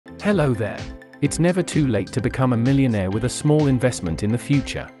Hello there. It's never too late to become a millionaire with a small investment in the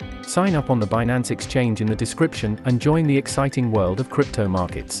future. Sign up on the Binance exchange in the description and join the exciting world of crypto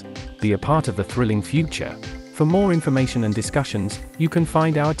markets. Be a part of the thrilling future. For more information and discussions, you can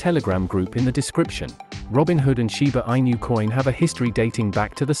find our Telegram group in the description. Robinhood and Shiba Inu coin have a history dating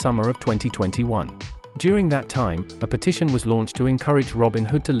back to the summer of 2021. During that time, a petition was launched to encourage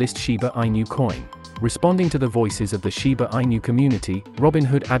Robinhood to list Shiba Inu coin. Responding to the voices of the Shiba Inu community,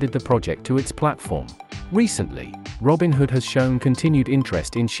 Robinhood added the project to its platform. Recently, Robinhood has shown continued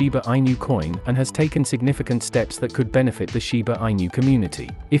interest in Shiba Inu coin and has taken significant steps that could benefit the Shiba Inu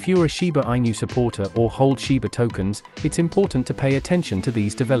community. If you're a Shiba Inu supporter or hold Shiba tokens, it's important to pay attention to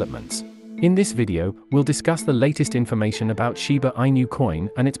these developments. In this video, we'll discuss the latest information about Shiba Inu coin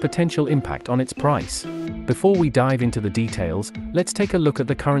and its potential impact on its price. Before we dive into the details, let's take a look at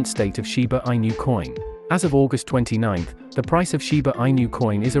the current state of Shiba Inu coin. As of August 29th, the price of Shiba Inu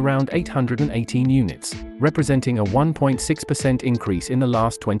coin is around 818 units, representing a 1.6% increase in the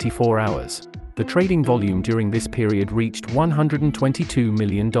last 24 hours. The trading volume during this period reached $122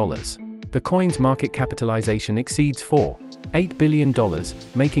 million. The coin's market capitalization exceeds $4.8 billion,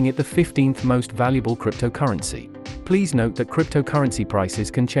 making it the 15th most valuable cryptocurrency. Please note that cryptocurrency prices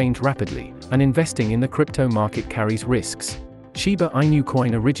can change rapidly, and investing in the crypto market carries risks. Shiba Inu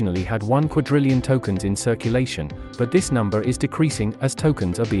coin originally had 1 quadrillion tokens in circulation, but this number is decreasing as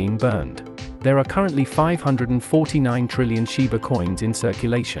tokens are being burned. There are currently 549 trillion Shiba coins in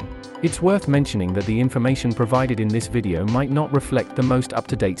circulation. It's worth mentioning that the information provided in this video might not reflect the most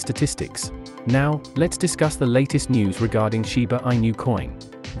up-to-date statistics. Now, let's discuss the latest news regarding Shiba Inu coin.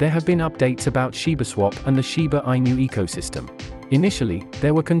 There have been updates about shibaswap and the Shiba Inu ecosystem. Initially,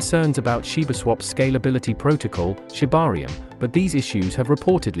 there were concerns about shibaswap's scalability protocol, Shibarium, but these issues have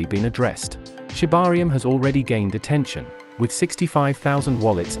reportedly been addressed. Shibarium has already gained attention, with 65,000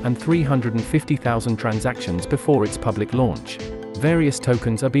 wallets and 350,000 transactions before its public launch. Various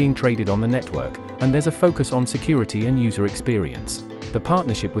tokens are being traded on the network, and there's a focus on security and user experience. The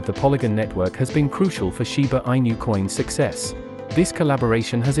partnership with the Polygon network has been crucial for Shiba Inu coin's success. This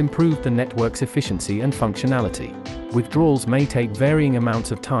collaboration has improved the network's efficiency and functionality. Withdrawals may take varying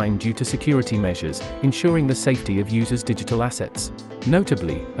amounts of time due to security measures, ensuring the safety of users' digital assets.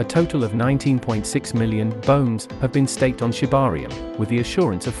 Notably, a total of 19.6 million bones have been staked on Shibarium, with the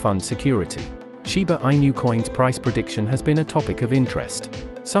assurance of fund security. Shiba Inu coin's price prediction has been a topic of interest.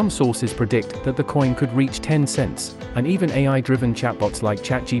 Some sources predict that the coin could reach 10 cents, and even AI-driven chatbots like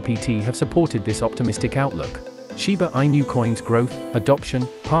ChatGPT have supported this optimistic outlook. Shiba Inu coin's growth, adoption,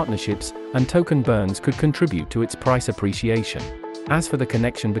 partnerships, and token burns could contribute to its price appreciation. As for the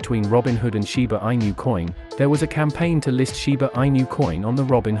connection between Robinhood and Shiba Inu coin, there was a campaign to list Shiba Inu coin on the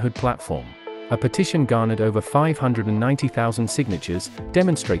Robinhood platform. A petition garnered over 590,000 signatures,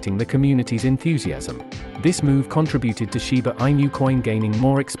 demonstrating the community's enthusiasm. This move contributed to Shiba Inu coin gaining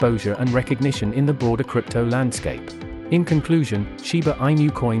more exposure and recognition in the broader crypto landscape. In conclusion, Shiba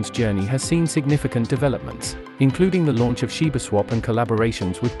Inu coin's journey has seen significant developments, including the launch of shibaswap and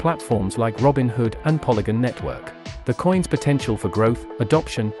collaborations with platforms like Robinhood and Polygon network. The coin's potential for growth,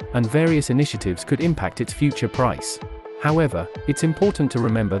 adoption, and various initiatives could impact its future price. However, it's important to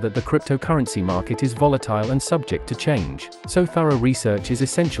remember that the cryptocurrency market is volatile and subject to change, so thorough research is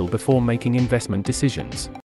essential before making investment decisions.